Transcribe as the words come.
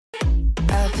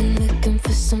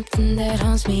for something that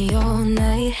haunts me all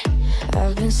night.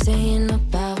 I've been staying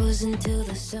up hours until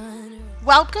the sun.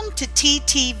 Welcome to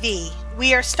TTV.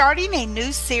 We are starting a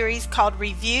new series called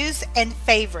Reviews and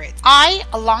Favorites. I,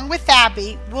 along with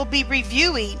Abby, will be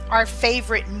reviewing our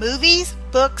favorite movies,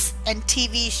 books, and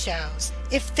TV shows.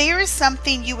 If there is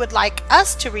something you would like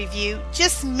us to review,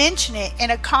 just mention it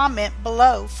in a comment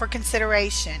below for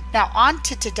consideration. Now on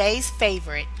to today's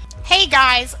favorite. Hey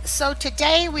guys, so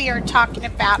today we are talking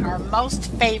about our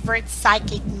most favorite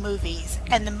psychic movies,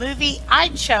 and the movie I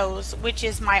chose, which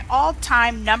is my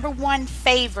all-time #1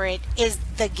 favorite, is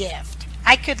The Gift.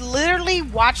 I could literally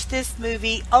watch this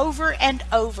movie over and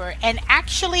over, and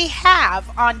actually have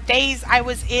on days I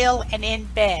was ill and in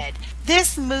bed.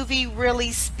 This movie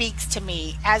really speaks to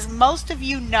me. As most of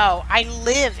you know, I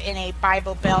live in a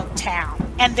Bible Belt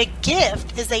town, and The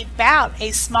Gift is about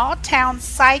a small town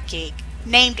psychic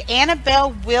named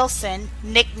Annabelle Wilson,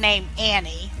 nicknamed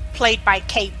Annie, played by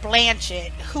Cate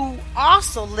Blanchett, who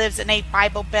also lives in a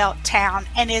Bible Belt town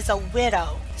and is a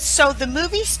widow. So the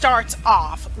movie starts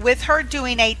off with her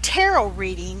doing a tarot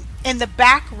reading in the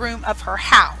back room of her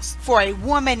house for a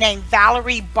woman named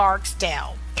Valerie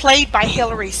Barksdale, played by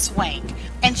Hilary Swank,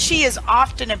 and she is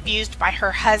often abused by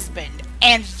her husband.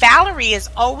 And Valerie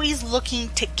is always looking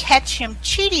to catch him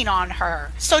cheating on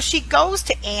her. So she goes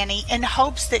to Annie in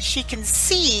hopes that she can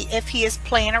see if he is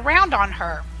playing around on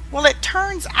her. Well, it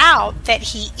turns out that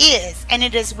he is, and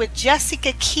it is with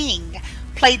Jessica King,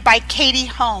 played by Katie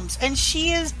Holmes, and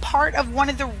she is part of one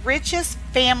of the richest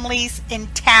families in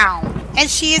town. And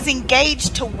she is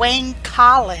engaged to Wayne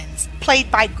Collins,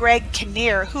 played by Greg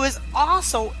Kinnear, who is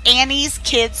also Annie's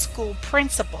kids' school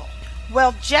principal.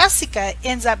 Well, Jessica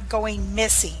ends up going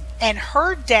missing, and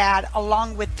her dad,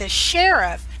 along with the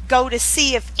sheriff, go to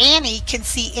see if Annie can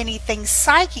see anything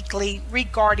psychically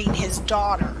regarding his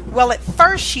daughter. Well, at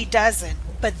first she doesn't,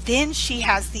 but then she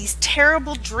has these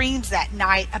terrible dreams that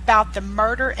night about the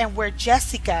murder and where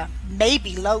Jessica may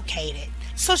be located.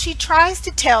 So she tries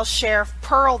to tell Sheriff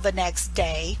Pearl the next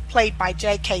day, played by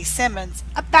J.K. Simmons,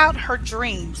 about her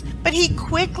dreams, but he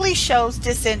quickly shows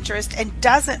disinterest and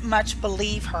doesn't much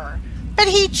believe her. But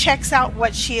he checks out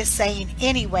what she is saying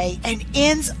anyway and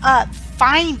ends up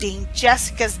finding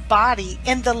Jessica's body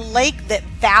in the lake that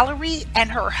Valerie and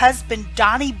her husband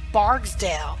Donnie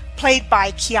Barksdale, played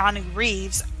by Keanu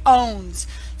Reeves, owns.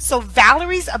 So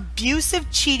Valerie's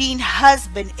abusive, cheating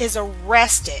husband is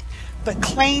arrested, but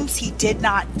claims he did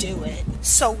not do it.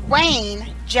 So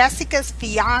Wayne, Jessica's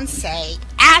fiance,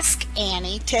 asks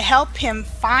Annie to help him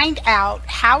find out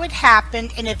how it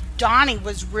happened and if Donnie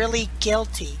was really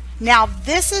guilty. Now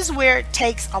this is where it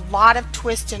takes a lot of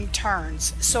twists and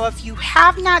turns, so if you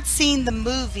have not seen the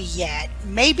movie yet,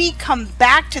 maybe come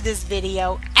back to this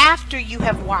video after you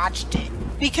have watched it,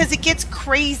 because it gets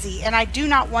crazy and I do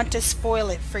not want to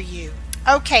spoil it for you.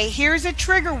 Okay, here's a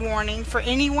trigger warning for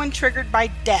anyone triggered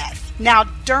by death. Now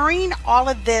during all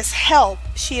of this help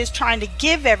she is trying to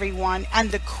give everyone and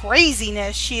the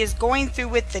craziness she is going through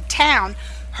with the town,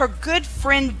 her good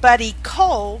friend Buddy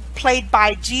Cole, played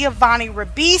by Giovanni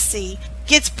Ribisi,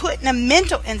 gets put in a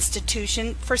mental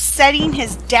institution for setting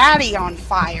his daddy on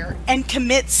fire and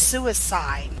commits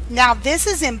suicide. Now this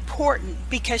is important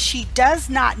because she does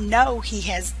not know he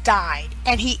has died,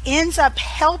 and he ends up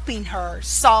helping her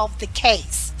solve the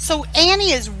case. So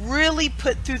Annie is really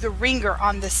put through the ringer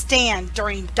on the stand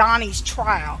during Donnie's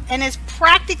trial and is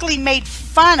practically made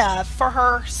fun of for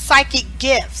her psychic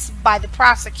gifts by the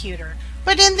prosecutor.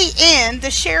 But in the end,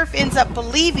 the sheriff ends up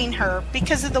believing her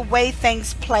because of the way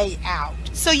things play out.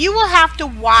 So you will have to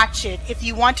watch it if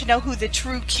you want to know who the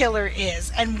true killer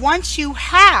is. And once you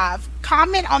have,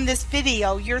 comment on this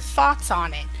video your thoughts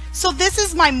on it. So this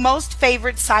is my most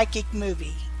favorite psychic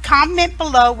movie. Comment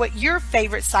below what your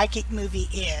favorite psychic movie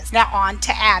is. Now on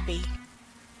to Abby.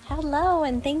 Hello,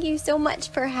 and thank you so much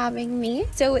for having me.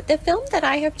 So the film that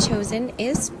I have chosen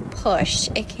is Push.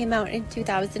 It came out in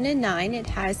 2009. It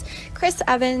has Chris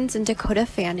Evans and Dakota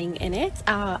Fanning in it.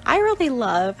 I really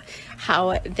love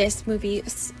how this movie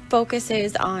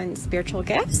focuses on spiritual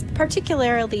gifts,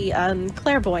 particularly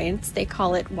clairvoyance. They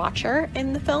call it Watcher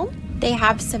in the film. They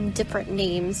have some different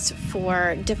names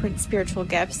for different spiritual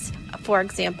gifts. For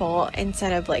example,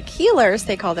 instead of like healers,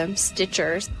 they call them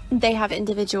stitchers. They have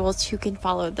individuals who can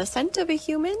follow the scent of a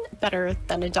human better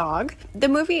than a dog. The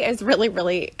movie is really,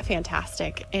 really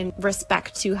fantastic in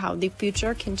respect to how the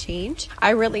future can change. I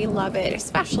really love it,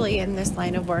 especially in this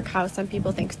line of work, how some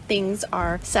people think things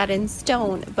are set in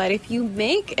stone. But if you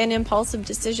make an impulsive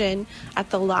decision at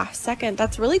the last second,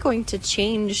 that's really going to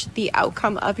change the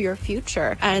outcome of your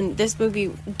future. And this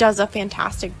movie does a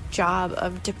fantastic job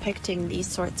of depicting these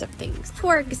sorts of things. things.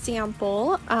 For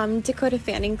example, Dakota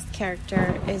Fanning's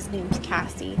character is named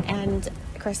Cassie, and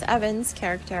Chris Evans'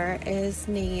 character is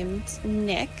named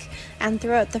Nick, and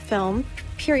throughout the film,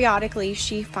 periodically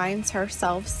she finds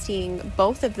herself seeing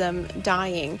both of them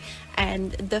dying,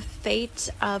 and the fate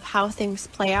of how things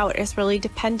play out is really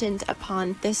dependent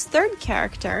upon this third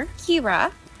character,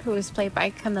 Kira, who is played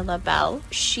by Camilla Bell.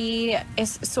 She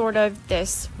is sort of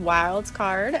this wild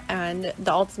card, and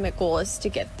the ultimate goal is to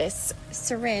get this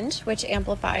syringe, which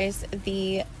amplifies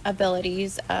the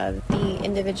abilities of the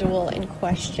individual in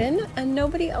question, and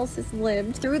nobody else has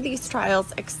lived through these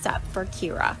trials except for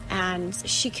Kira, and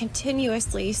she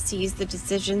continuously sees the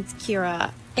decisions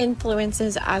Kira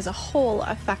influences as a whole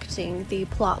affecting the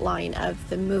plot line of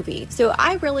the movie. So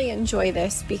I really enjoy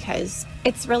this because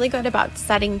it's really good about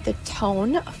setting the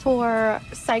tone for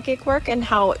psychic work and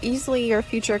how easily your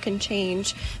future can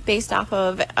change based off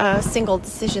of a single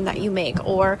decision that you make,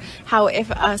 or how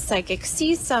if a psychic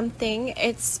sees something,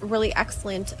 it's really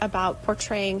excellent about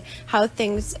portraying how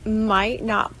things might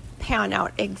not pan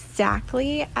out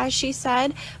exactly as she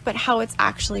said, but how it's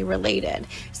actually related.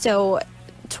 So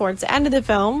towards the end of the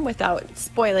film, without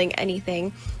spoiling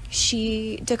anything,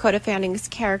 Dakota Fanning's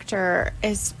character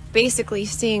is basically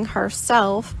seeing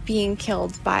herself being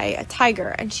killed by a tiger,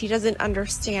 and she doesn't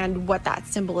understand what that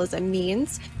symbolism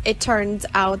means. It turns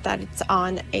out that it's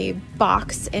on a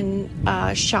box in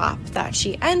a shop that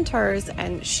she enters,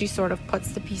 and she sort of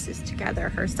puts the pieces together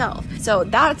herself. So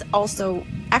that's also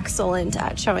excellent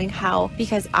at showing how,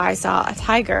 because I saw a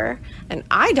tiger and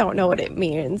I don't know what it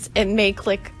means, it may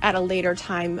click at a later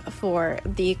time for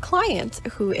the client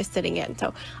who is sitting in.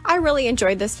 So I really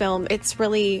enjoyed this film. It's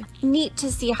really neat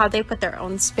to see how they put their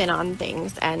own spin on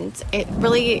things, and it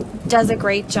really does a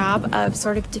great job of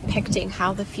sort of depicting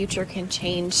how the future can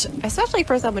change, especially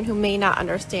for someone who may not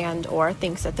understand or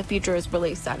thinks that the future is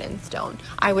really set in stone.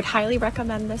 I would highly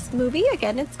recommend this movie.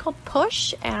 Again, it's called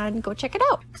Push, and go check it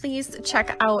out. Please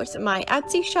check out my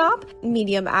Etsy shop,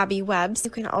 Medium Abby Webs. You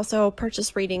can also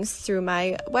purchase readings through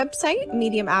my website,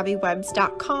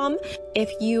 mediumabbywebs.com.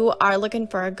 If you are looking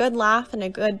for a good laugh and a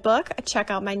good book, check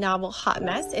out my novel Hot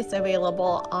Mess. It's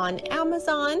available on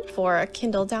Amazon for a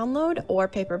Kindle download or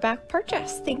paperback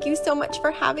purchase. Thank you so much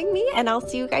for having me, and I'll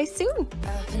see you guys soon.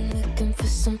 I've been looking for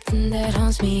something that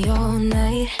haunts me all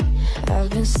night. I've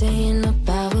been staying up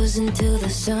hours until the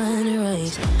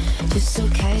sunrise. Just so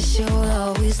casual,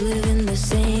 always living the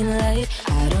same life.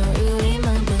 I don't really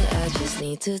mind, but I just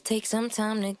need to take some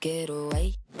time to get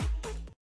away.